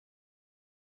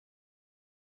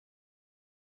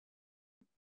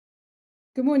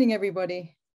Good morning,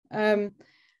 everybody.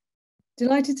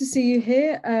 Delighted to see you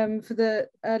here for the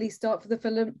early start for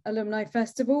the Alumni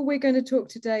Festival. We're going to talk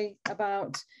today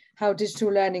about how digital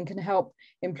learning can help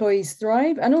employees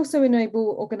thrive and also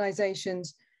enable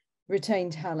organizations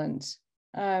retain talent.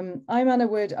 I'm Anna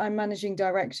Wood, I'm Managing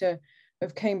Director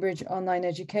of Cambridge Online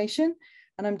Education,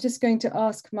 and I'm just going to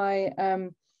ask my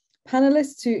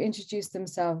panelists to introduce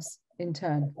themselves in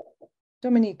turn.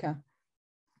 Dominika.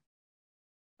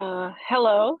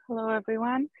 Hello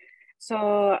everyone.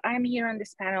 So I'm here on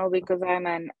this panel because I'm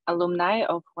an alumni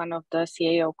of one of the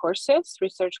CAO courses,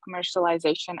 Research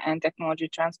Commercialization and Technology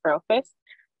Transfer Office.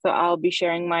 So I'll be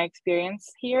sharing my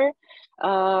experience here.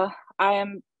 My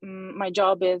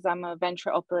job is I'm a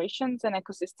venture operations and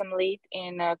ecosystem lead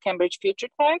in Cambridge Future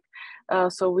Tech.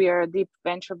 So we are a deep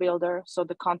venture builder. So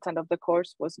the content of the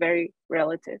course was very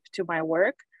relative to my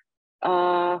work.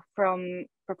 From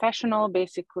professional,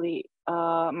 basically,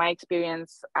 my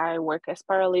experience, I work as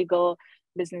paralegal,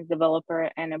 business developer,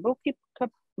 and a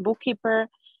bookkeeper,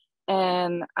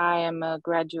 and I am a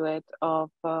graduate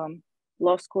of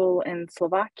law school in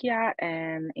Slovakia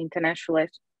and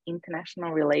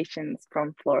international relations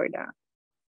from Florida.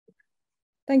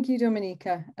 Thank you,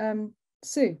 Dominika.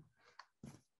 Sue.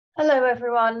 Hello,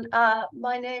 everyone.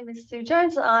 My name is Sue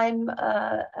Jones. I'm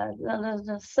an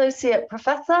associate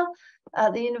professor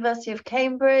at the University of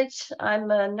Cambridge. I'm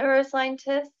a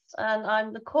neuroscientist, and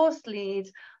I'm the course lead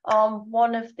on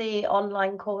one of the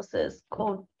online courses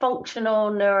called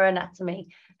Functional Neuroanatomy.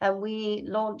 And we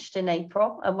launched in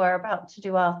April, and we're about to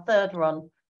do our third run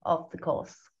of the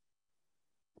course.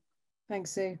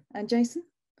 Thanks, Sue. And Jason?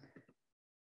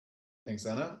 Thanks,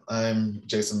 Anna. I'm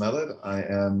Jason Mellad. I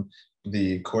am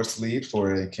the course lead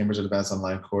for a Cambridge Advanced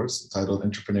Online course titled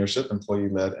Entrepreneurship,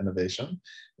 Employee-Led Innovation.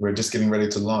 We're just getting ready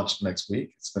to launch next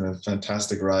week. It's been a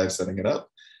fantastic ride setting it up.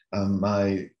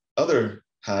 My other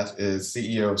hat is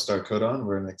CEO of Start Codon.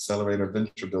 We're an accelerator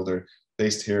venture builder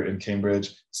based here in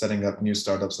Cambridge, setting up new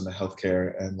startups in the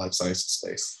healthcare and life sciences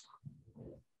space.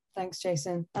 Thanks,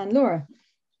 Jason. And Laura.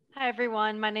 Hi,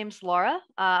 everyone. My name's Laura.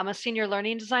 I'm a senior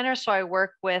learning designer, so I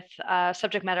work with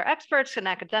subject matter experts and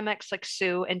academics like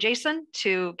Sue and Jason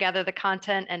to gather the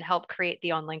content and help create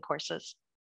the online courses.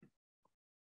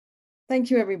 Thank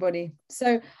you, everybody.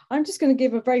 So I'm just going to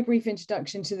give a very brief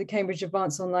introduction to the Cambridge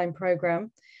Advanced Online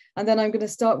program, and then I'm going to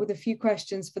start with a few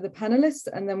questions for the panelists,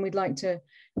 and then we'd like to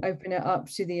open it up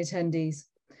to the attendees.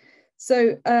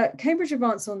 So Cambridge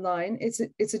Advanced Online, it's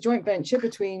a joint venture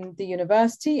between the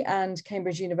university and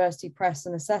Cambridge University Press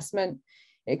and Assessment.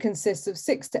 It consists of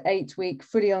 6 to 8 week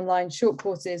fully online short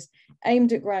courses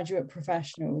aimed at graduate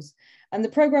professionals. And the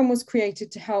program was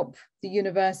created to help the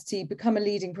university become a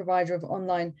leading provider of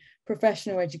online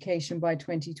professional education by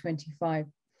 2025.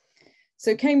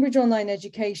 So Cambridge Online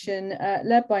Education,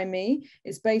 led by me,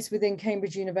 is based within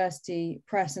Cambridge University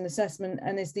Press and Assessment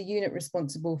and is the unit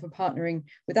responsible for partnering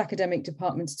with academic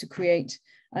departments to create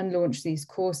and launch these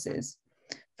courses.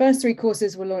 First 3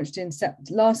 courses were launched in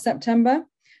last September.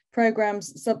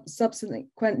 Programs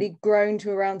subsequently grown to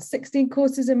around 16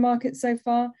 courses in market so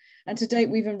far. And to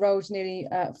date, we've enrolled nearly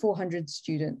 400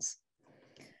 students.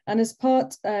 And as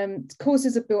part,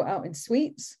 courses are built out in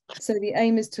suites. So the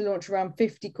aim is to launch around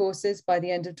 50 courses by the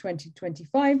end of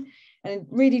 2025, and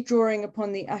really drawing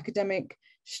upon the academic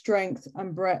strength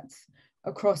and breadth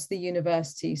across the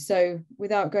university. So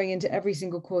without going into every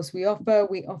single course we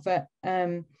offer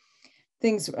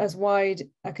things as wide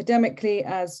academically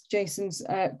as Jason's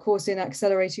course in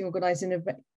Accelerating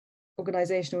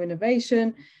Organizational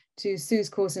Innovation, to Sue's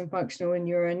course in Functional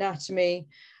Neuroanatomy.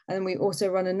 And then we also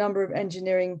run a number of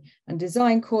engineering and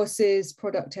design courses,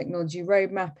 product technology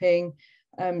road mapping,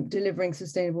 delivering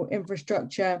sustainable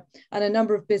infrastructure, and a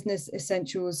number of business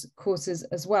essentials courses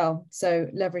as well. So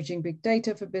leveraging big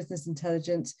data for business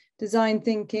intelligence, design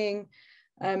thinking,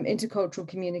 intercultural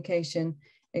communication,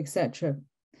 etc.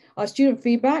 Our student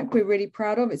feedback, we're really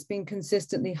proud of. It's been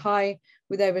consistently high,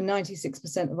 with over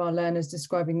 96% of our learners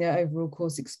describing their overall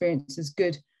course experience as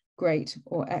good, great,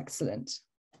 or excellent.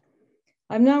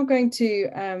 I'm now going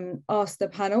to ask the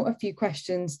panel a few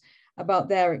questions about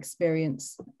their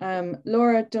experience.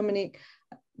 Laura,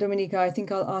 Dominika, I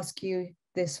think I'll ask you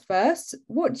this first.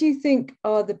 What do you think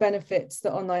are the benefits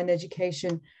that online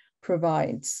education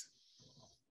provides?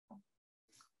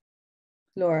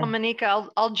 Laura. Dominika,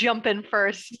 I'll jump in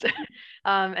first,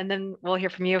 and then we'll hear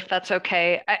from you if that's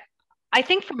okay. I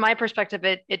think from my perspective,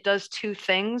 it does two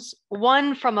things.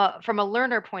 One, from a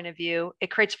learner point of view,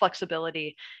 it creates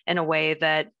flexibility in a way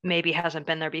that maybe hasn't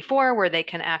been there before, where they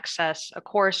can access a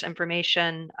course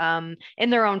information in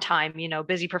their own time. You know,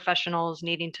 busy professionals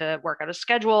needing to work out a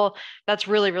schedule, that's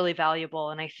really, really valuable.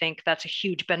 And I think that's a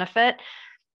huge benefit.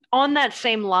 On that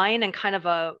same line, and kind of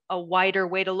a wider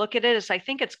way to look at it, is I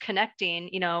think it's connecting,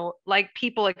 you know, like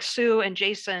people like Sue and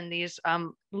Jason, these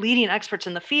leading experts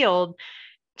in the field,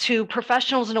 to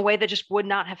professionals in a way that just would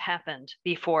not have happened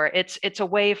before. It's a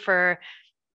way for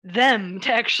them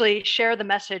to actually share the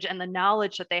message and the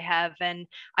knowledge that they have. And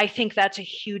I think that's a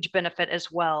huge benefit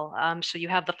as well. So you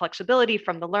have the flexibility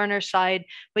from the learner side,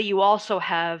 but you also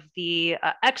have the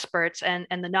experts and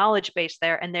the knowledge base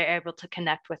there, and they're able to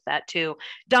connect with that too.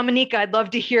 Dominica, I'd love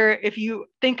to hear if you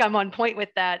think I'm on point with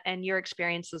that and your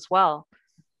experience as well.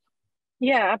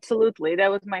 Yeah, absolutely.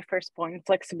 That was my first point,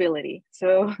 flexibility.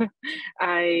 So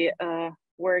I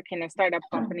work in a startup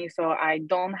company, so I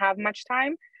don't have much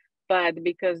time. But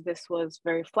because this was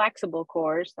very flexible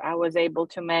course, I was able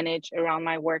to manage around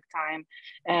my work time.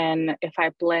 And if I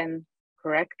plan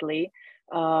correctly,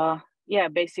 yeah,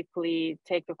 basically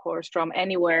take the course from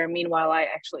anywhere. Meanwhile, I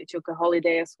actually took a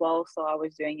holiday as well. So I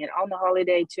was doing it on the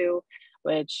holiday too,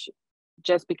 which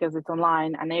just because it's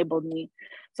online enabled me.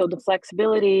 So the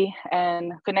flexibility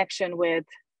and connection with,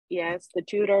 yes, the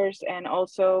tutors, and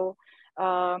also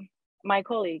my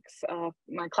colleagues,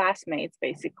 my classmates,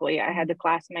 basically. I had the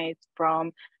classmates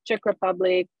from Czech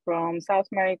Republic, from South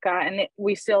America, and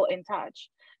we still in touch.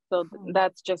 So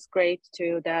that's just great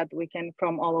too, that we can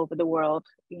from all over the world,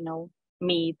 you know,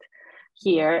 meet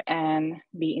here and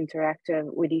be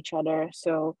interactive with each other.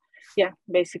 So yeah,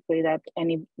 basically that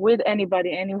with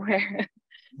anybody, anywhere.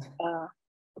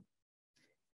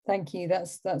 Thank you.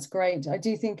 That's great. I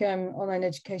do think online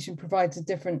education provides a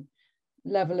different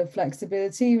level of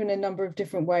flexibility in a number of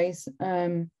different ways.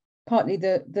 Partly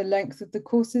the length of the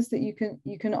courses that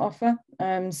you can offer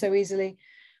so easily,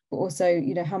 but also,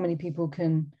 you know, how many people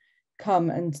can come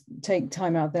and take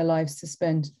time out of their lives to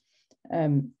spend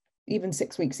even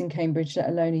 6 weeks in Cambridge, let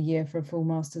alone a year for a full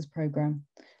master's program.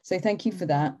 So thank you for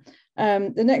that.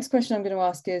 The next question I'm going to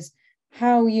ask is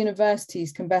how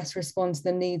universities can best respond to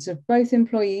the needs of both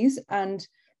employees and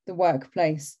the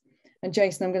workplace. And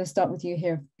Jason, I'm going to start with you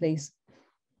here, please.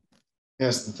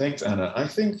 Yes, thanks, Anna. I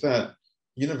think that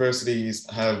universities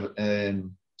have a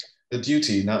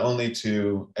duty not only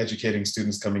to educating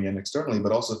students coming in externally,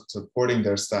 but also supporting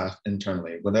their staff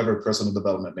internally, whatever personal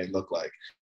development may look like.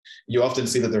 You often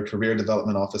see that there are career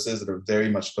development offices that are very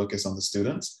much focused on the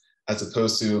students, as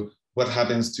opposed to what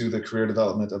happens to the career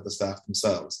development of the staff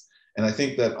themselves. And I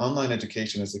think that online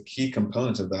education is a key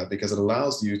component of that, because it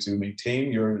allows you to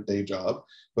maintain your day job,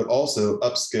 but also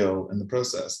upskill in the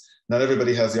process. Not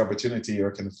everybody has the opportunity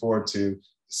or can afford to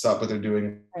stop what they're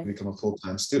doing and become a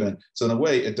full-time student. So in a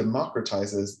way, it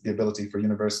democratizes the ability for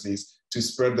universities to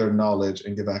spread their knowledge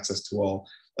and give access to all.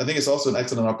 I think it's also an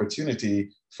excellent opportunity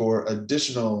for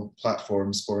additional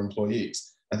platforms for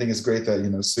employees. I think it's great that, you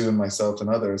know, Sue and myself and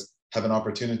others have an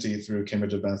opportunity through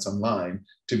Cambridge Advanced Online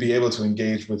to be able to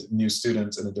engage with new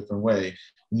students in a different way,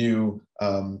 new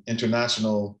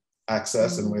international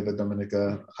access in a way that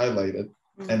Dominica highlighted.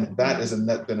 And that is a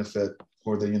net benefit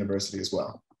for the university as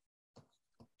well.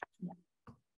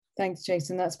 Thanks,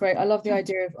 Jason. That's great. I love the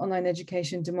idea of online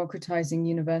education democratizing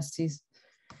universities.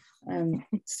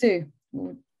 Sue,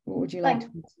 what would you like to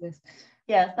add to this?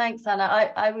 Yeah, thanks, Anna.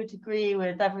 I would agree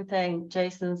with everything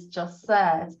Jason's just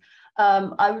said.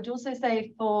 I would also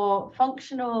say for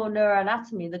functional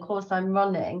neuroanatomy, the course I'm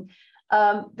running,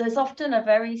 there's often a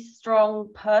very strong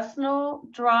personal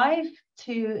drive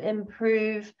to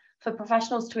improve, for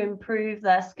professionals to improve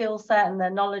their skill set and their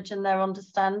knowledge and their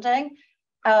understanding,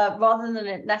 rather than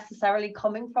it necessarily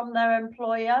coming from their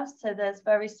employer. So there's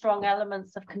very strong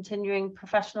elements of continuing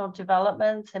professional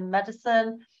development in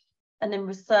medicine and in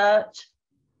research.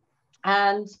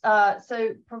 And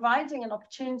so providing an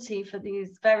opportunity for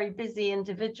these very busy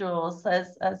individuals,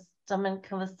 as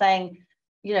Dominica was saying,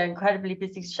 you know, incredibly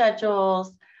busy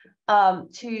schedules,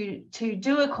 to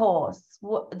do a course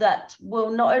that will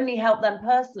not only help them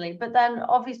personally, but then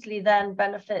obviously then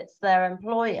benefits their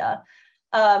employer,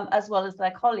 as well as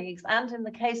their colleagues, and in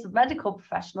the case of medical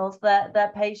professionals,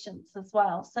 their patients as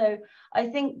well. So I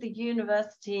think the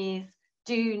universities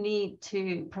do need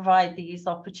to provide these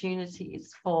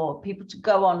opportunities for people to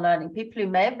go on learning. People who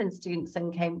may have been students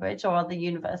in Cambridge or other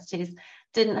universities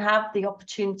didn't have the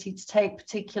opportunity to take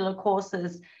particular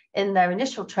courses in their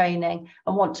initial training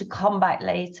and want to come back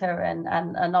later and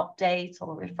update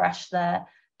or refresh their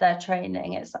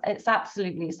training. It's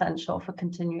absolutely essential for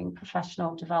continuing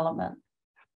professional development.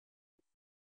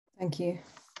 Thank you.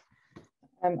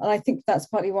 And I think that's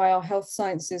partly why our health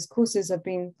sciences courses have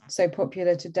been so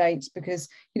popular to date, because,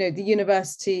 you know, the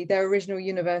university, their original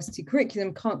university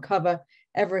curriculum can't cover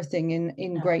everything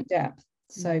in great depth.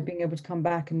 So being able to come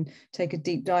back and take a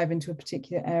deep dive into a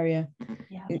particular area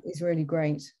is really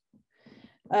great.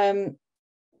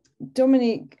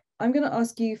 Dominique, I'm going to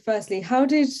ask you firstly, how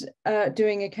did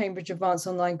doing a Cambridge Advanced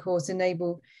Online course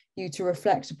enable you to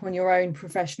reflect upon your own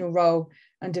professional role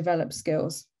and develop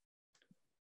skills?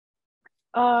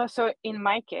 So in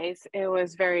my case, it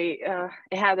was it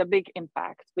had a big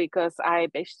impact, because I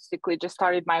basically just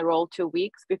started my role 2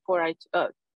 weeks before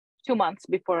 2 months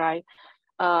before I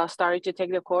started to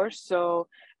take the course. So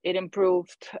it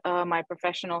improved my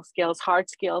professional skills, hard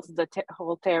skills, the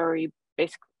whole theory,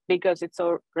 basically, because it's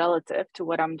so relative to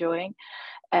what I'm doing,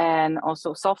 and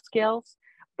also soft skills.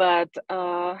 But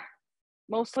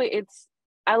mostly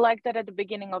I like that at the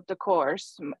beginning of the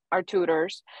course, our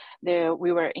tutors,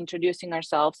 we were introducing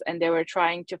ourselves, and they were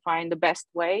trying to find the best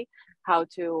way how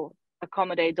to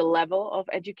accommodate the level of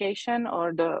education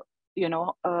or the,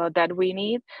 that we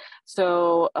need.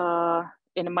 So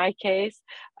in my case,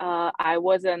 I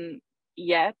wasn't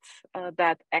yet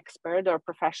that expert or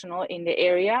professional in the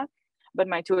area, but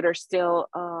my tutor still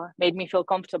made me feel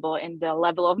comfortable in the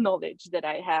level of knowledge that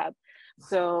I had.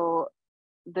 So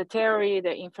the theory,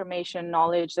 the information,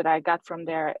 knowledge that I got from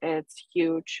there, it's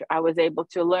huge. I was able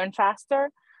to learn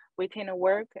faster within a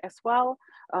work as well,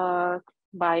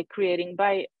 by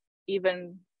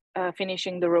even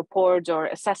finishing the reports or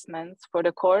assessments for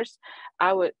the course.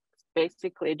 I was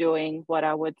basically doing what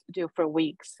I would do for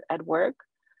weeks at work.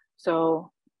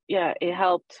 So yeah, it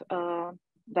helped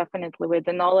definitely with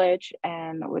the knowledge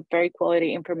and with very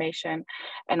quality information,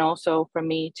 and also for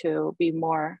me to be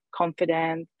more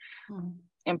confident,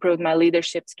 improved my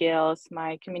leadership skills,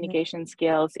 my communication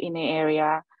skills in the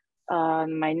area,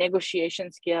 my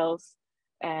negotiation skills,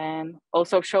 and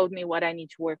also showed me what I need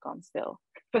to work on still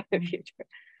for the future.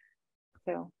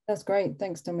 So that's great.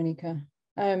 Thanks, Dominika.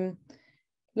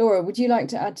 Laura, would you like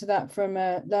to add to that from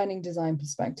a learning design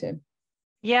perspective?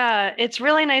 Yeah, it's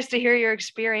really nice to hear your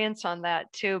experience on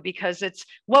that too, because it's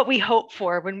what we hope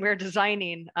for when we're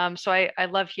designing. So I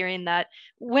love hearing that.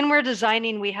 When we're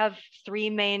designing, we have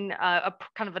three main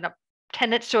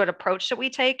tenets to an approach that we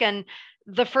take. And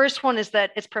the first one is that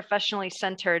it's professionally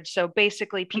centered. So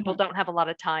basically people don't have a lot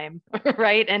of time,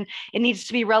 right? And it needs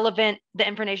to be relevant. The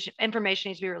information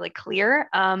needs to be really clear.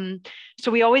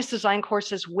 So we always design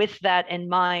courses with that in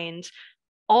mind.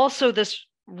 Also, this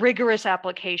rigorous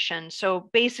application. So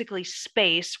basically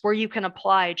space where you can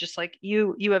apply, just like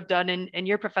you have done in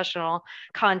your professional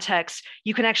context,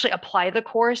 you can actually apply the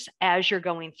course as you're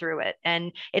going through it.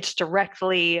 And it's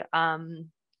directly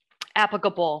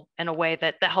applicable in a way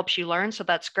that helps you learn. So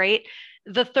that's great.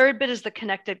 The third bit is the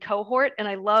connected cohort. And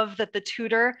I love that the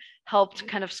tutor helped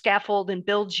kind of scaffold and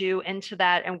build you into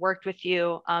that and worked with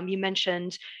you. You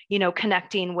mentioned,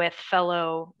 connecting with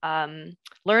fellow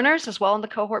learners as well in the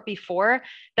cohort before.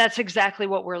 That's exactly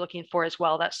what we're looking for as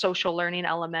well, that social learning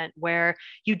element where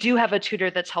you do have a tutor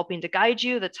that's helping to guide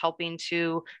you, that's helping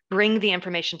to bring the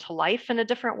information to life in a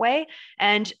different way,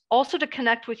 and also to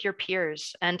connect with your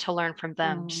peers and to learn from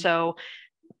them. So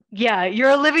yeah,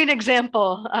 you're a living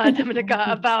example, Dominika,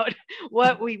 about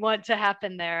what we want to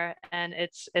happen there. And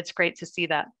it's great to see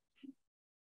that.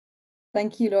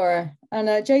 Thank you, Laura.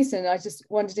 And Jason, I just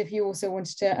wondered if you also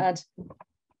wanted to add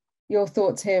your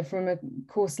thoughts here from a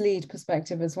course lead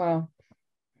perspective as well.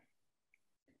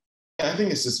 I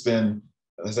think it's just been,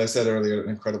 as I said earlier, an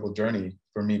incredible journey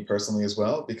for me personally as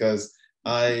well, because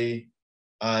I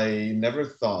never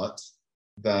thought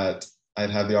that I'd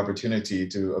have the opportunity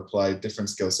to apply different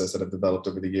skill sets that I've developed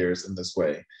over the years in this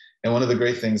way. And one of the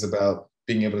great things about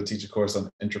being able to teach a course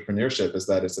on entrepreneurship is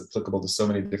that it's applicable to so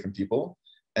many different people,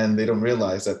 and they don't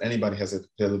realize that anybody has the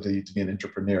ability to be an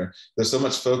entrepreneur. There's so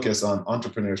much focus on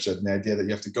entrepreneurship and the idea that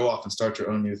you have to go off and start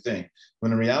your own new thing,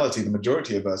 when in reality, the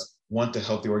majority of us want to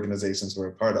help the organizations we're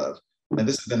a part of. And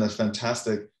this has been a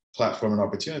fantastic platform and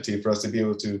opportunity for us to be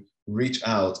able to reach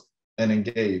out and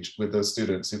engage with those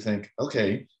students who think,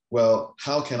 okay, well,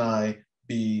 how can I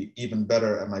be even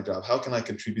better at my job? How can I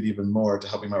contribute even more to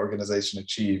helping my organization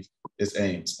achieve its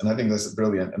aims? And I think that's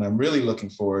brilliant. And I'm really looking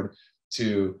forward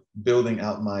to building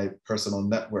out my personal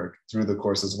network through the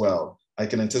course as well. I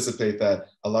can anticipate that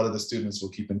a lot of the students will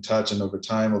keep in touch, and over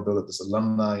time we'll build up this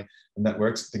alumni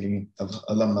network, thinking of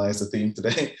alumni as a theme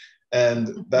today.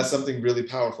 And that's something really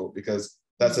powerful, because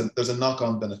there's a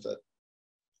knock-on benefit.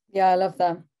 Yeah, I love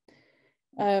that.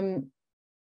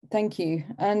 Thank you.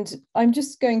 And I'm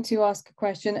just going to ask a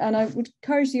question, and I would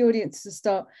encourage the audience to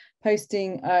start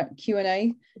posting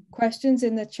Q&A questions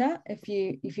in the chat if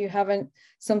you haven't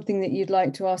something that you'd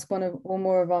like to ask one or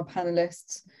more of our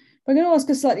panelists. I'm going to ask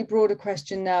a slightly broader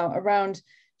question now around,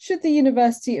 should the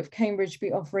University of Cambridge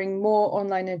be offering more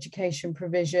online education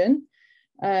provision,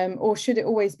 or should it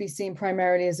always be seen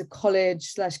primarily as a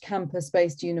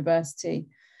college/campus-based university?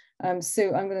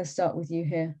 Sue, I'm going to start with you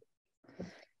here.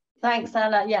 Thanks,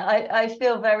 Anna. Yeah, I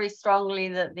feel very strongly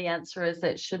that the answer is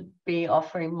it should be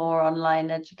offering more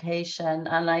online education.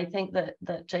 And I think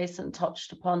that Jason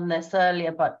touched upon this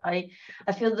earlier, but I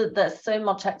feel that there's so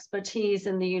much expertise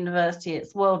in the university.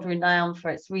 It's world renowned for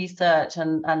its research,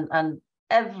 and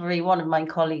every one of my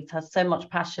colleagues has so much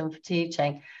passion for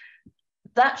teaching.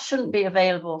 That shouldn't be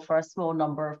available for a small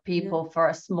number of people for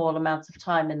a small amount of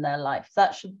time in their life.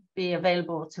 That should be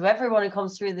available to everyone who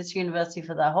comes through this university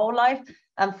for their whole life,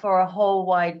 and for a whole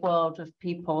wide world of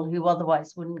people who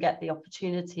otherwise wouldn't get the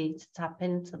opportunity to tap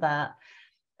into that.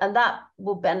 And that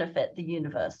will benefit the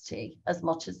university as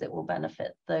much as it will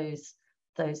benefit those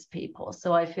people.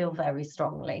 So I feel very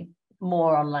strongly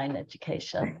more online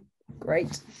education.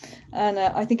 Great. And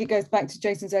I think it goes back to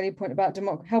Jason's earlier point about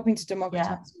helping to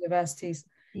democratize universities.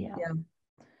 Yeah,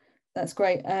 that's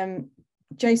great.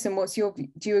 Jason, what's your view?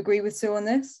 Do you agree with Sue on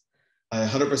this? I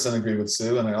 100% agree with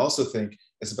Sue, and I also think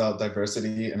it's about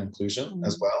diversity and inclusion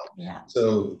as well. Yeah.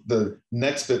 So the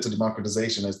next bit to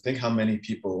democratization is, think how many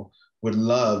people would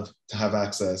love to have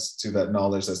access to that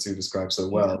knowledge that Sue described so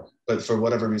well, but for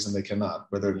whatever reason they cannot,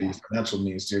 whether it be financial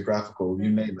means, geographical, you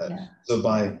name it. So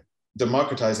by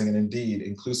democratizing and indeed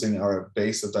including our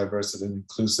base of diverse and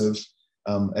inclusive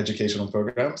educational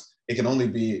programs, it can only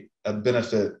be a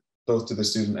benefit both to the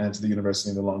student and to the university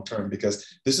in the long term, because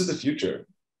this is the future.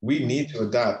 We need to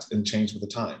adapt and change with the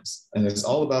times, and it's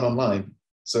all about online.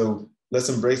 So let's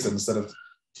embrace it instead of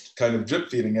kind of drip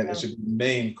feeding it. It should be the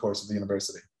main course of the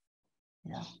university.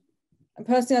 Yeah. And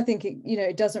personally, I think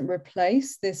it doesn't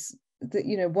replace this,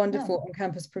 wonderful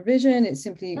on-campus provision. It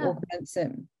simply augments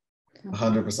it.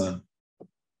 100%.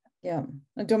 Yeah.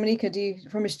 And Dominica,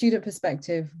 from a student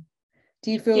perspective,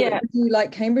 do you feel that you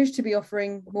like Cambridge to be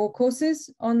offering more courses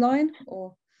online,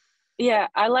 or? Yeah,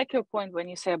 I like your point when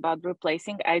you say about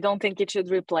replacing. I don't think it should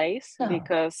replace,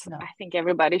 because I think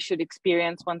everybody should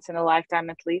experience once in a lifetime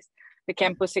at least the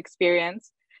campus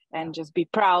experience, and just be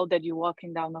proud that you're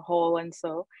walking down the hall and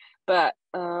so. But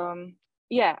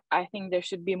I think there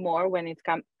should be more when it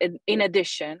comes in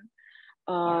addition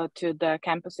to the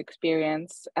campus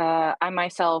experience. I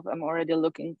myself am already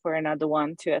looking for another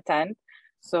one to attend.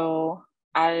 So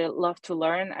I love to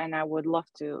learn, and I would love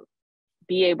to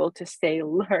be able to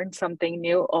learn something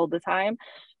new all the time.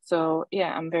 So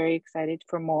yeah, I'm very excited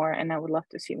for more, and I would love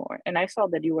to see more. And I saw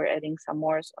that you were adding some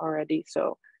more already,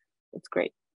 so it's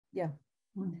great. Yeah,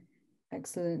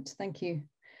 excellent, thank you.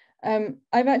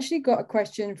 I've actually got a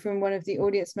question from one of the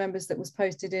audience members that was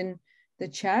posted in the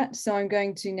chat, so I'm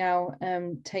going to now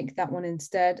take that one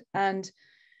instead. And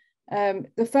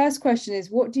the first question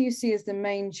is, what do you see as the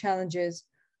main challenges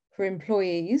for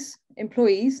employees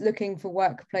looking for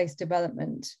workplace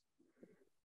development?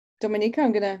 Dominica,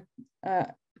 I'm going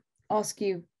to ask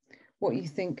you what you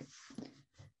think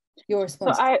your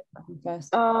response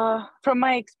first. From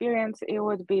my experience, it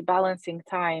would be balancing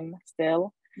time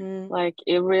still. Like,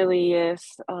 it really is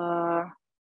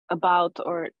about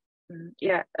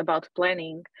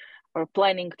planning, or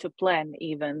planning to plan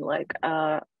even. Like,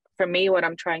 for me, what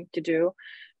I'm trying to do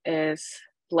is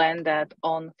plan that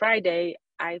on Friday,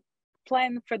 I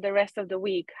plan for the rest of the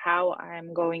week how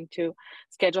I'm going to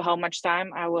schedule how much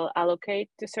time I will allocate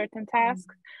to certain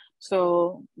tasks.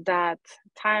 So that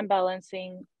time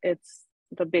balancing, it's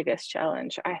the biggest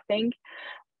challenge, I think.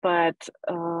 But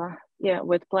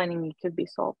with planning, it could be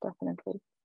solved, definitely.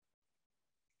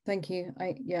 Thank you.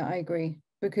 I agree,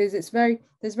 because there's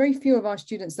very few of our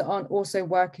students that aren't also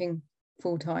working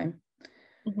full time.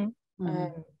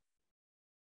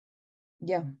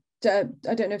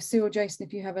 I don't know if Sue or Jason,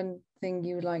 if you have anything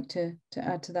you would like to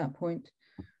add to that point.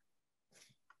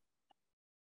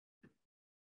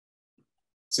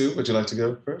 Sue, would you like to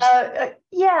go first? I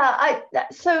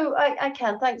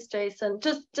can. Thanks, Jason.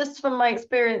 Just from my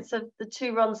experience of the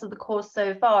 2 runs of the course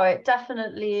so far, it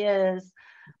definitely is,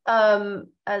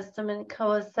 as Dominica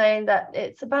was saying, that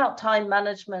it's about time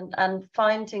management and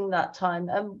finding that time.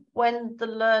 And when the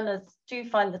learners do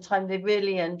find the time, they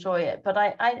really enjoy it. But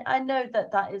I know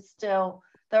that is still,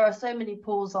 there are so many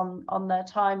pulls on their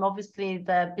time. Obviously,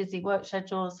 their busy work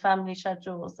schedules, family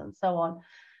schedules, and so on.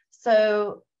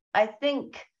 So I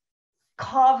think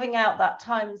carving out that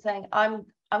time and saying, I'm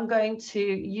going to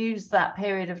use that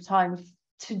period of time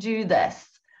to do this.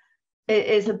 It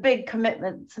is a big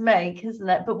commitment to make, isn't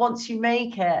it? But once you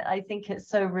make it, I think it's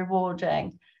so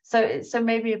rewarding. So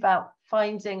maybe about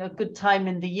finding a good time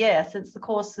in the year, since the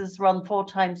courses run 4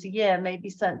 times a year, maybe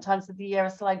certain times of the year are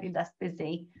slightly less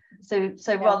busy. So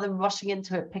rather than rushing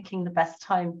into it, picking the best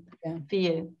time for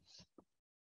you.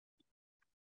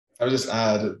 I would just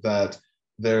add that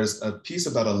there's a piece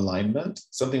about alignment.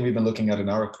 Something we've been looking at in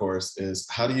our course is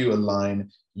how do you align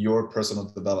your personal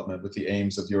development with the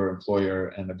aims of your employer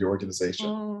and of your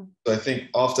organization. So I think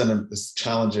often it's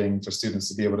challenging for students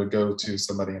to be able to go to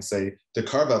somebody and say, to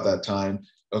carve out that time,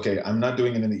 okay, I'm not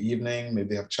doing it in the evening, maybe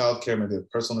they have childcare, maybe they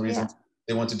have personal reasons,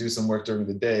 they want to do some work during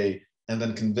the day, and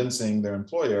then convincing their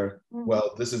employer,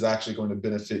 well, this is actually going to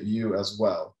benefit you as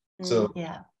well. So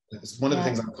it's one of the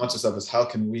things I'm conscious of is how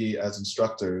can we as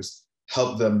instructors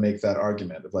help them make that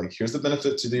argument of like, here's the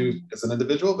benefit to you as an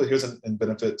individual, but here's a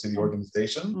benefit to the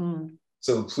organization.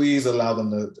 So please allow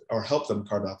them to, or help them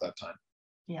carve out that time.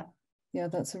 Yeah,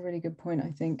 that's a really good point,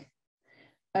 I think.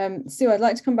 Sue, I'd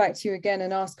like to come back to you again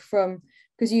and ask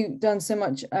because you've done so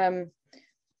much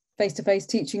face-to-face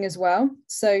teaching as well.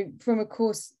 So from a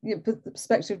course, the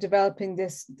perspective of developing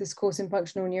this course in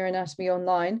functional neuroanatomy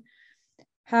online,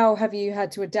 how have you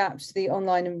had to adapt to the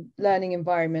online learning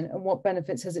environment, and what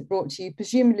benefits has it brought to you?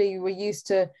 Presumably you were used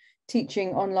to teaching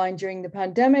online during the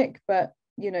pandemic, but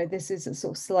this is a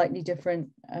sort of slightly different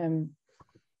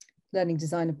learning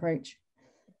design approach.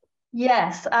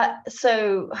 Yes,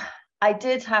 so I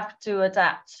did have to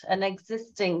adapt an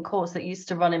existing course that used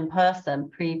to run in person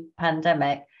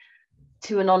pre-pandemic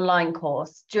to an online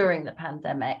course during the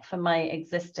pandemic for my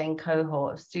existing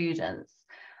cohort of students.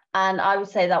 And I would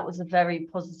say that was a very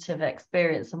positive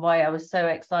experience, and why I was so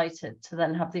excited to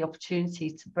then have the opportunity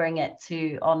to bring it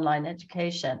to online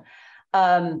education.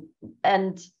 And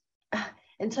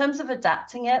in terms of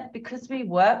adapting it, because we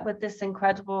work with this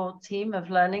incredible team of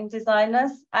learning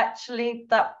designers, actually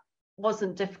that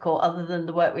wasn't difficult other than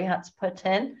the work we had to put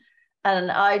in. And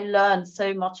I learned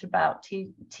so much about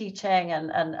teaching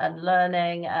and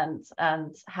learning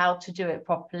and how to do it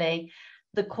properly.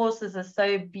 The courses are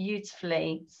so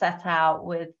beautifully set out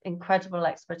with incredible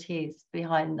expertise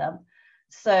behind them.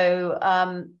 So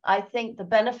I think the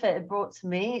benefit it brought to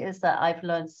me is that I've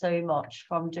learned so much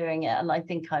from doing it, and I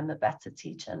think I'm a better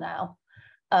teacher now.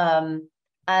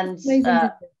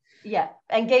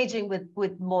 Engaging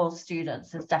with more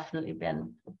students has definitely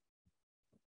been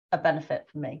a benefit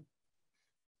for me.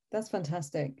 That's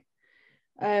fantastic.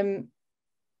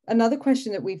 Another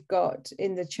question that we've got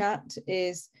in the chat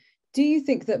is, do you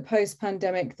think that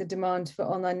post-pandemic the demand for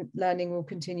online learning will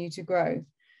continue to grow?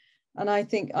 And I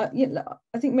think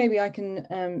maybe I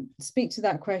can speak to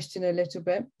that question a little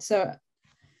bit. So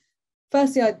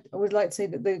firstly, I would like to say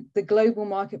that the global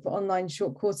market for online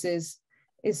short courses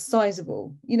is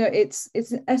sizable. It's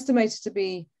estimated to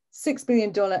be $6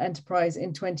 billion enterprise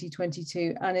in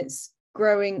 2022, and it's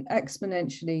growing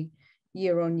exponentially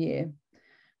year on year.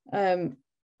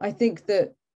 I think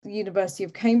that the University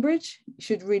of Cambridge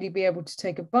should really be able to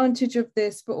take advantage of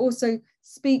this, but also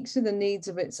speak to the needs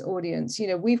of its audience.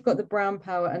 We've got the brand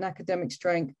power and academic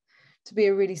strength to be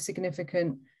a really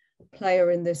significant player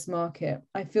in this market.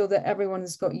 I feel that everyone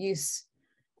has got used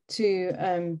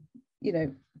to,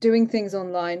 doing things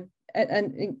online,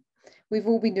 and we've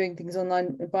all been doing things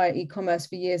online via e-commerce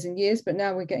for years and years, but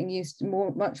now we're getting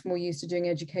much more used to doing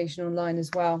education online as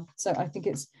well. So I think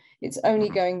it's only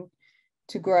going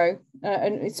to grow.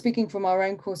 And speaking from our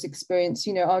own course experience,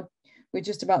 we're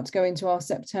just about to go into our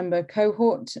September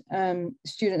cohort.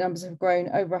 Student numbers have grown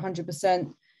over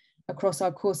 100% across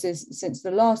our courses since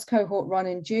the last cohort run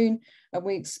in June, and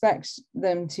we expect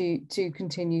them to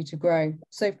continue to grow.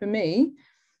 So for me,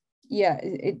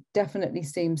 it definitely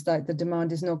seems like the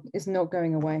demand is not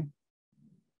going away.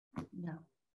 No.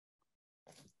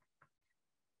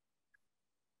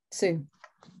 Sue.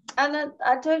 And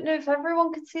I don't know if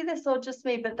everyone can see this or just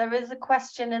me, but there is a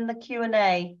question in the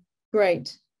Q&A.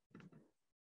 Great.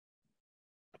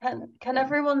 Can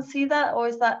everyone see that, or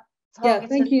is that targeted? Yeah,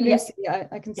 thank you, Lucy.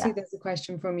 I can see there's a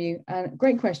question from you, and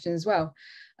great question as well.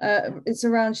 It's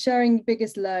around sharing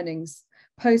biggest learnings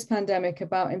post-pandemic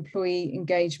about employee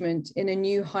engagement in a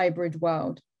new hybrid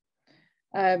world.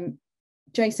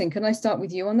 Jason, can I start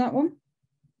with you on that one?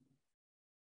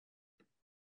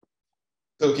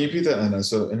 So can you repeat that, Anna?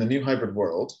 So in the new hybrid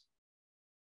world?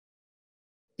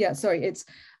 Yeah, sorry, it's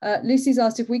Lucy's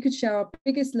asked if we could share our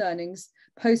biggest learnings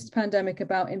post-pandemic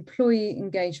about employee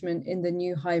engagement in the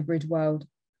new hybrid world.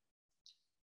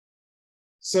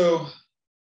 So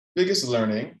biggest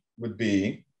learning would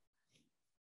be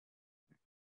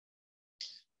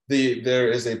there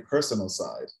is a personal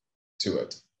side to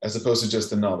it. as opposed to just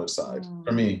the knowledge side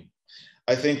for me.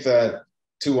 I think that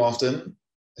too often,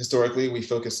 historically, we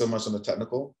focus so much on the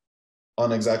technical,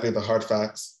 on exactly the hard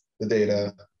facts, the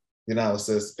data, the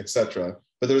analysis, etc.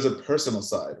 But there's a personal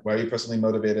side. Why are you personally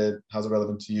motivated? How's it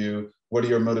relevant to you? What are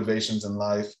your motivations in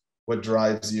life? What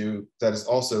drives you? That is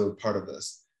also part of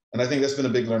this. And I think that's been a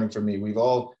big learning for me. We've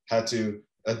all had to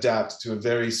adapt to a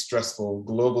very stressful,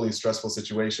 globally stressful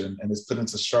situation, and it's put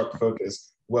into sharp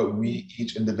focus what we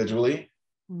each individually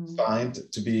find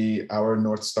to be our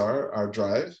North Star, our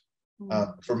drive.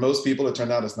 For most people, it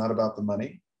turned out it's not about the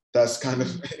money. That's kind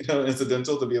of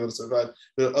incidental to be able to survive.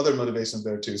 There are other motivations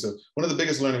there too. So one of the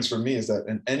biggest learnings for me is that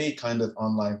in any kind of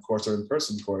online course or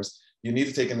in-person course, you need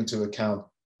to take into account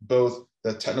both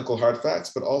the technical hard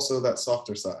facts, but also that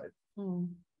softer side.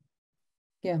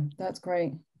 Yeah, that's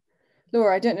great.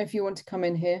 Laura, I don't know if you want to come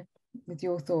in here with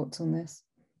your thoughts on this.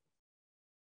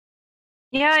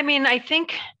 Yeah, I mean, I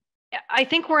think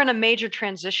we're in a major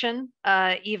transition,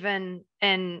 even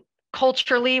in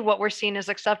culturally, what we're seeing is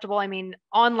acceptable. I mean,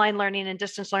 online learning and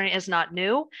distance learning is not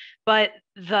new, but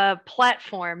the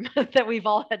platform that we've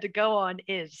all had to go on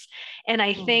is. And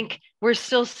I think we're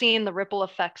still seeing the ripple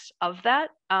effects of that.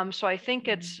 So I think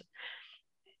it's,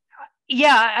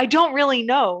 yeah, I don't really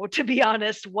know, to be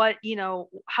honest, what,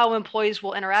 how employees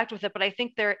will interact with it, but I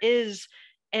think there is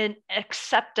an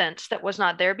acceptance that was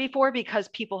not there before because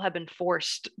people have been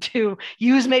forced to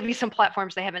use maybe some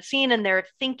platforms they haven't seen, and they're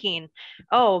thinking,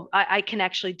 oh, I can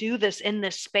actually do this in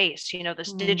this space,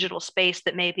 this digital space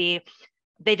that maybe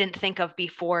they didn't think of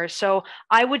before. So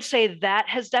I would say that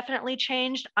has definitely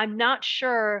changed. I'm not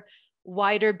sure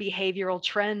wider behavioral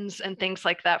trends and things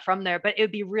like that from there, but it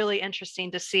would be really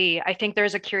interesting to see. I think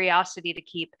there's a curiosity to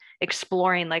keep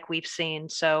exploring like we've seen.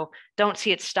 So don't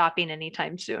see it stopping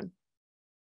anytime soon.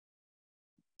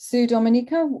 Sue,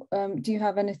 Dominica, do you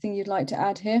have anything you'd like to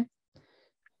add here?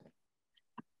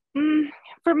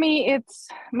 For me, it's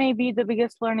maybe the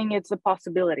biggest learning, it's the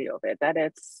possibility of it, that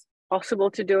it's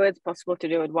possible to do it. It's possible to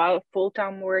do it while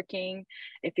full-time working,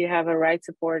 if you have a right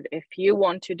support, if you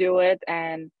want to do it.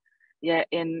 And yeah,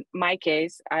 in my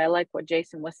case, I like what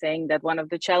Jason was saying, that one of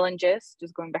the challenges,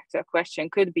 just going back to a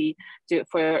question, could be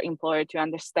for your employer to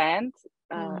understand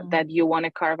that you want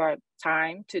to carve out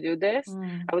time to do this.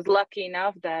 I was lucky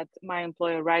enough that my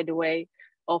employer right away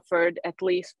offered at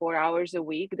least 4 hours a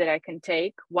week that I can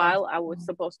take while I was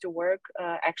supposed to work,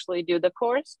 actually do the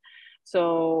course.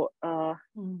 So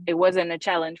it wasn't a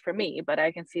challenge for me, but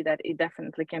I can see that it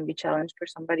definitely can be challenged for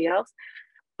somebody else.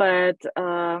 But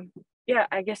yeah,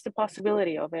 I guess the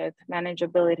possibility of it,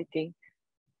 manageability.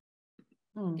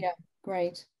 Yeah,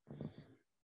 great.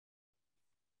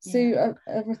 Sue,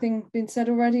 everything been said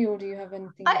already, or do you have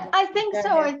anything? I think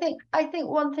so. I think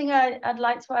one thing I'd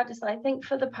like to add is I think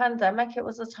for the pandemic, it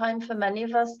was a time for many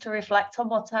of us to reflect on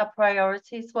what our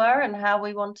priorities were and how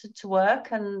we wanted to work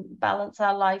and balance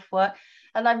our life work.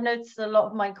 And I've noticed a lot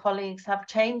of my colleagues have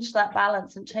changed that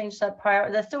balance and changed their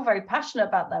priority. They're still very passionate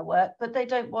about their work, but they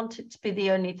don't want it to be the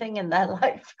only thing in their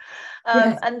life.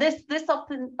 And this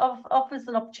offers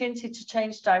an opportunity to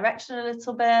change direction a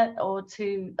little bit, or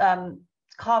to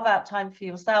carve out time for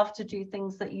yourself to do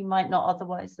things that you might not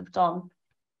otherwise have done.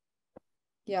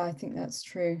 Yeah, I think that's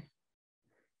true.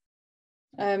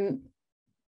 I'm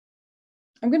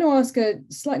going to ask a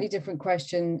slightly different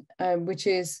question, which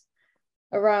is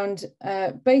around,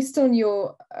 based on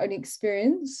your own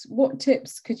experience, what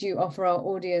tips could you offer our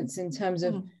audience in terms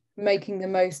of making the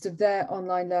most of their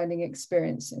online learning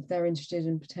experience if they're interested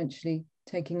in potentially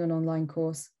taking an online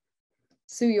course?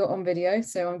 Sue, you're on video,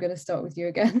 so I'm going to start with you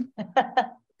again.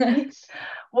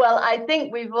 Well, I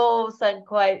think we've all said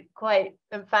quite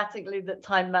emphatically that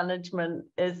time management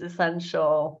is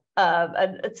essential.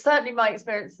 And certainly my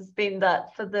experience has been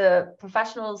that for the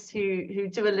professionals who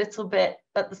do a little bit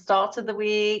at the start of the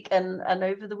week and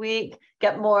over the week,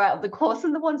 get more out of the course,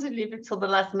 and the ones who leave it till the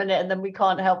last minute, and then we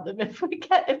can't help them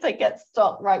if they get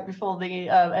stuck right before the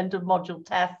end of module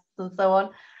tests and so on.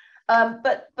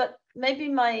 But maybe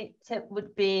my tip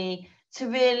would be to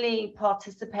really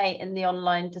participate in the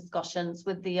online discussions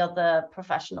with the other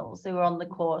professionals who are on the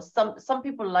course. Some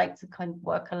people like to kind of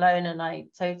work alone, and I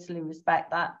totally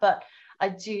respect that. But I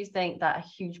do think that a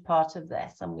huge part of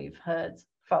this, and we've heard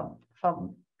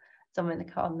from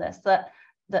Dominica on this, that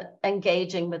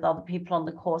engaging with other people on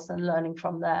the course and learning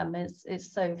from them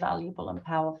is so valuable and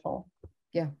powerful.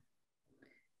 Yeah.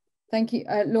 Thank you,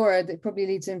 Laura. That probably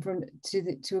leads in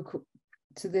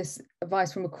to this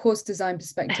advice from a course design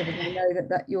perspective, and I know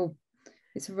that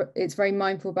it's very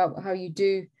mindful about how you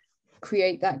do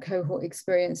create that cohort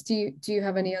experience. Do you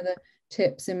have any other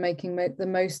tips in making the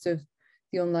most of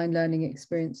the online learning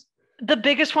experience? The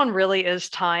biggest one really is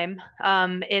time.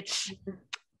 It's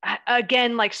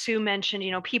again, like Sue mentioned,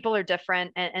 people are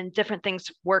different and different things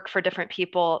work for different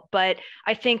people. But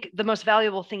I think the most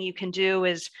valuable thing you can do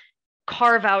is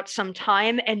carve out some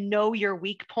time and know your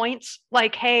weak points.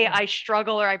 Like, hey, I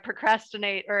struggle or I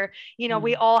procrastinate or,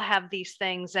 we all have these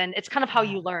things. And it's kind of how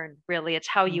you learn, really. It's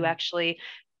how you actually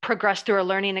progress through a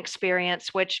learning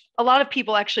experience, which a lot of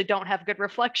people actually don't have good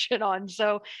reflection on.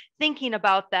 So thinking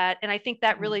about that, and I think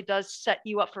that really does set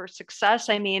you up for success.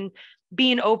 I mean,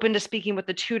 being open to speaking with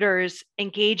the tutors,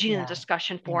 engaging in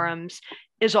discussion forums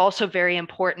is also very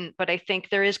important. But I think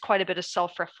there is quite a bit of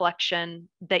self-reflection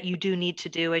that you do need to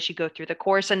do as you go through the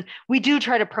course. And we do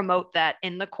try to promote that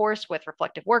in the course with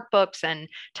reflective workbooks and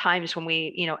times when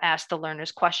we, ask the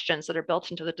learners questions that are built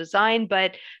into the design.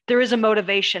 But there is a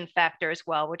motivation factor as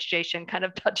well, which Jason kind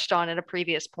of touched on at a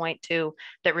previous point too,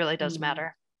 that really does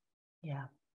matter. Yeah.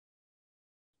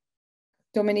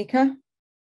 Dominika?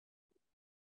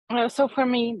 So for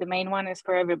me, the main one is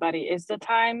for everybody is the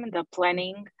time, the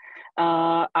planning.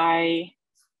 On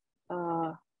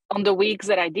the weeks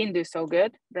that I didn't do so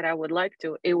good that I would like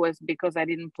to, it was because I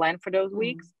didn't plan for those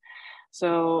weeks.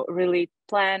 So really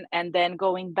plan, and then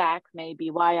going back maybe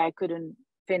why I couldn't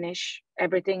finish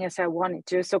everything as I wanted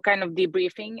to. So kind of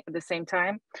debriefing at the same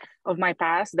time of my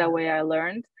past, that way I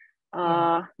learned.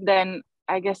 Then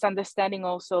I guess understanding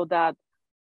also that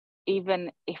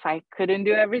even if I couldn't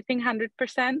do everything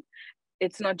 100%,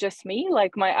 it's not just me,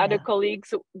 like my other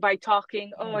colleagues, by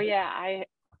talking, oh yeah,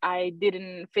 I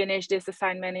didn't finish this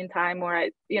assignment in time, or I,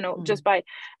 just by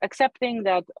accepting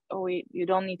that, you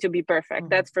don't need to be perfect.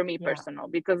 That's for me personal,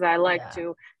 because I like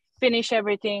to finish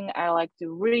everything. I like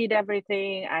to read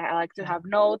everything. I like to have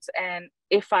notes. And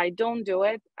if I don't do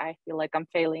it, I feel like I'm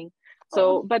failing.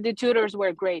 So, but the tutors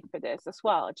were great for this as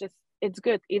well. It's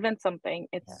good, even something,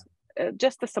 it's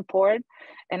just the support.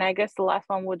 And I guess the last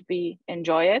one would be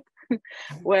enjoy it.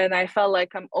 When I felt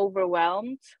like I'm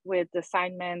overwhelmed with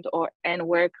assignment and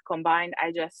work combined,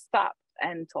 I just stopped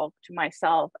and talked to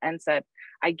myself and said,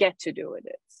 I get to do it.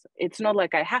 It's not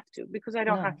like I have to, because I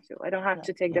don't have to. I don't have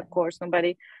to take the course.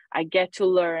 I get to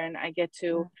learn. I get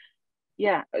to,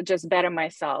 just better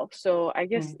myself. So I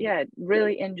guess,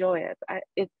 really enjoy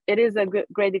it. It is a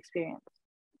great experience.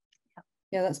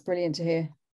 Yeah, that's brilliant to hear.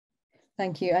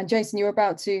 Thank you. And Jason, you're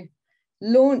about to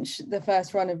launch the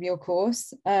first run of your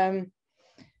course.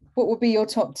 What would be your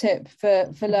top tip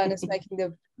for learners making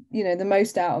the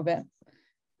most out of it?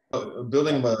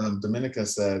 Building what Dominika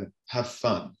said, have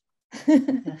fun.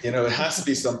 It has to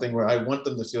be something where I want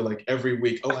them to feel like every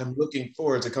week, I'm looking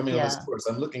forward to coming on this course.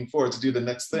 I'm looking forward to do the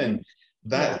next thing.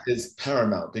 That is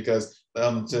paramount, because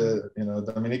to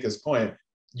Dominika's point,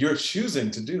 you're choosing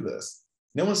to do this.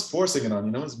 No one's forcing it on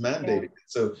you. No one's mandating it.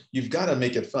 So you've got to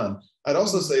make it fun. I'd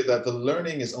also say that the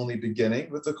learning is only beginning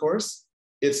with the course.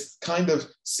 It's kind of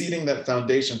seeding that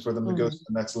foundation for them to go to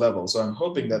the next level. So I'm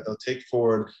hoping that they'll take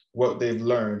forward what they've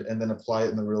learned and then apply it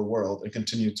in the real world and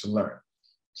continue to learn.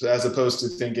 So as opposed to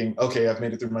thinking, okay, I've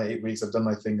made it through my 8 weeks, I've done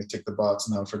my thing, I tick the box,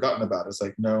 and I've forgotten about it. It's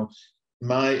like, no,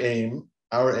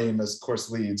 our aim as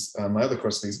course leads, my other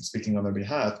course leads, speaking on their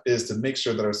behalf, is to make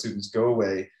sure that our students go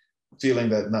away feeling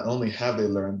that not only have they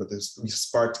learned, but we've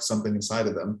sparked something inside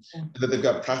of them, and that they've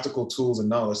got practical tools and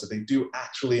knowledge that they do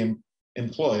actually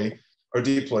employ, or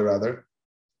deploy rather,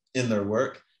 in their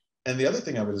work. And the other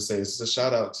thing I would just say is just a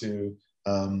shout out to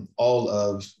all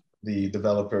of the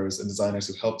developers and designers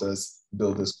who helped us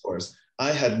build this course.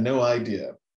 I had no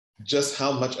idea just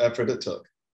how much effort it took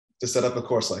to set up a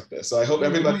course like this. So I hope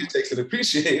everybody who takes it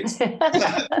appreciates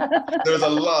that there's a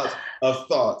lot of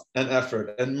thought and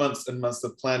effort and months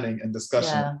of planning and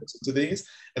discussion to these.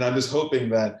 And I'm just hoping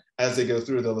that as they go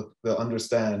through, they'll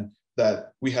understand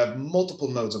that we have multiple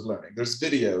modes of learning. There's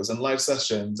videos and live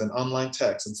sessions and online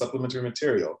text and supplementary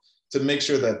material to make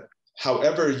sure that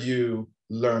however you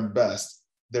learn best,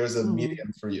 there's a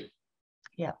medium for you.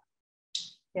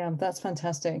 Yeah, that's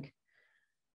fantastic.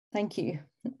 Thank you.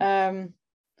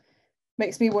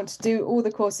 Makes me want to do all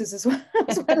the courses as well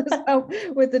as help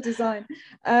with the design.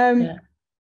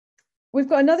 We've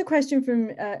got another question from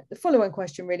the follow-on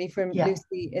question really from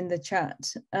Lucy in the chat.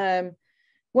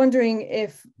 Wondering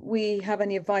if we have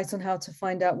any advice on how to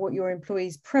find out what your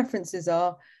employees' preferences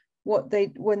are, what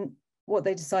they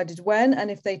decided when,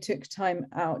 and if they took time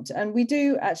out. And we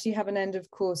do actually have an end of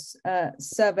course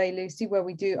survey, Lucy, where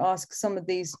we do ask some of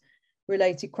these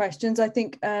related questions. I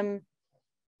think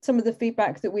some of the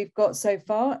feedback that we've got so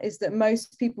far is that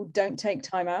most people don't take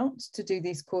time out to do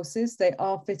these courses. They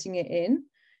are fitting it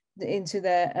into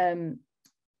their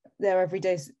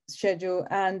everyday schedule.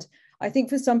 And I think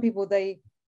for some people, they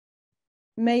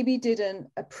maybe didn't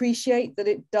appreciate that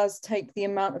it does take the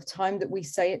amount of time that we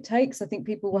say it takes. I think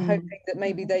people were hoping that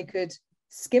maybe they could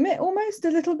skim it almost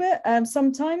a little bit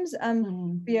sometimes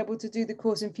and be able to do the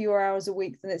course in fewer hours a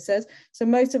week than it says. So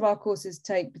most of our courses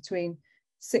take between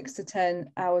 6 to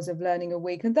 10 hours of learning a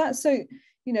week. And that's so,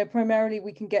 you know, primarily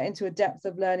we can get into a depth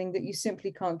of learning that you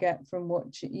simply can't get from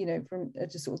watching, you know, from a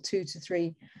just sort of 2 to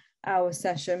 3 hour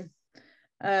session.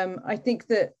 I think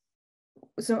that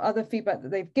some other feedback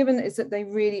that they've given is that they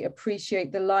really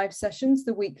appreciate the live sessions,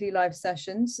 the weekly live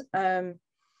sessions.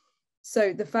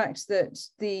 So the fact that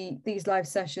these live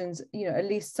sessions, you know, at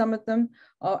least some of them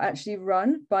are actually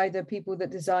run by the people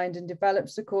that designed and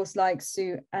developed the course, like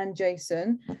Sue and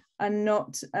Jason, and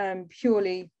not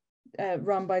purely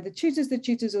run by the tutors. The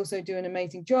tutors also do an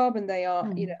amazing job, and they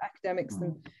are, you know, academics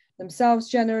themselves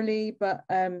generally. But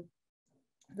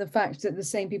the fact that the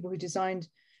same people who designed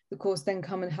the course then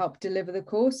come and help deliver the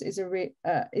course is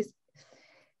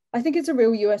I think it's a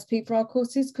real USP for our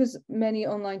courses, because many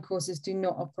online courses do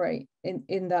not operate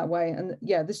in that way. And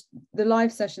yeah, the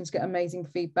live sessions get amazing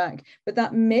feedback, but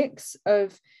that mix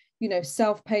of, you know,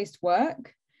 self-paced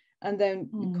work and then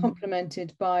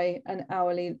complemented by an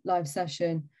hourly live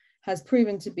session has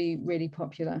proven to be really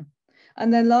popular.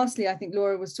 And then lastly, I think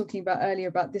Laura was talking about earlier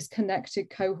about this connected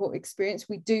cohort experience.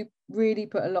 We do really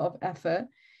put a lot of effort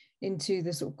into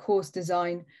the sort of course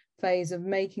design phase of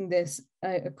making this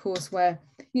a course where,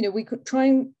 you know, we could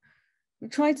try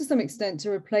to some extent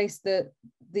to replace the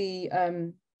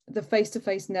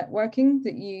face-to-face networking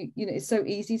that you know it's so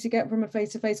easy to get from a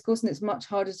face-to-face course, and it's much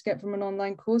harder to get from an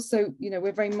online course. So, you know,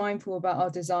 we're very mindful about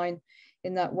our design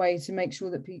in that way to make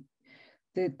sure that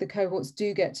the cohorts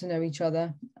do get to know each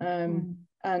other and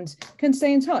can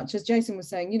stay in touch. As Jason was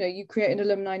saying, you know, you create an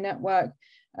alumni network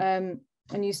and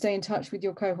you stay in touch with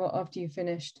your cohort after you've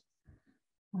finished.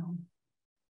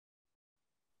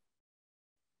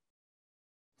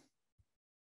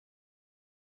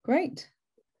 Great.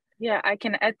 Yeah, I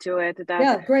can add to it that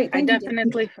yeah, great. I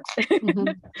definitely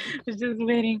was just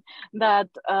waiting that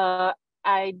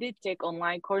I did take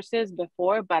online courses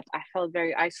before, but I felt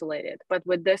very isolated. But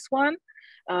with this one,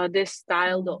 this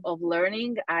style of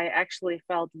learning, I actually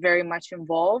felt very much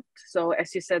involved. So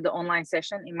as you said, the online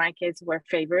session in my case were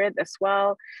favorite as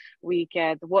well. We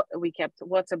kept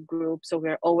WhatsApp groups, so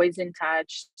we're always in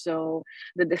touch. So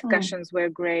the discussions were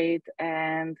great,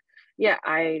 and yeah,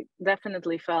 I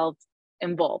definitely felt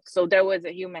involved. So there was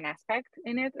a human aspect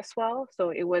in it as well. So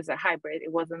it was a hybrid.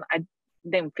 It wasn't, I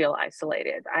didn't feel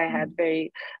isolated. I had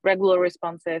very regular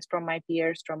responses from my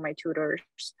peers, from my tutors.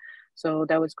 So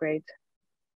that was great.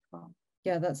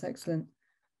 Yeah, that's excellent.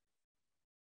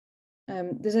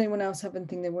 Does anyone else have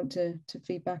anything they want to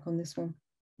feedback on this one?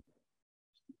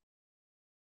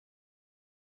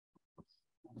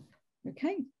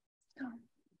 Okay.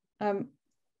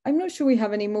 I'm not sure we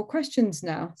have any more questions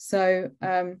now, so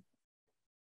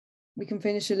we can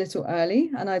finish a little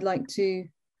early, and I'd like to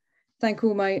thank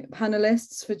all my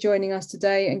panelists for joining us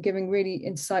today and giving really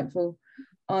insightful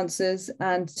answers,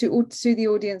 and to the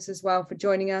audience as well for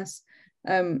joining us.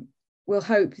 We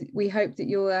hope that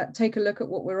you'll take a look at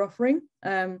what we're offering,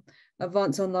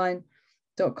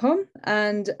 advanceonline.com,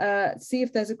 and see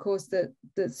if there's a course that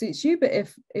suits you. But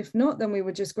if not, then we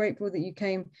were just grateful that you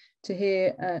came to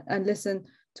hear and listen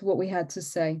to what we had to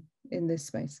say in this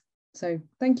space. So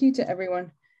thank you to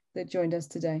everyone that joined us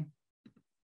today.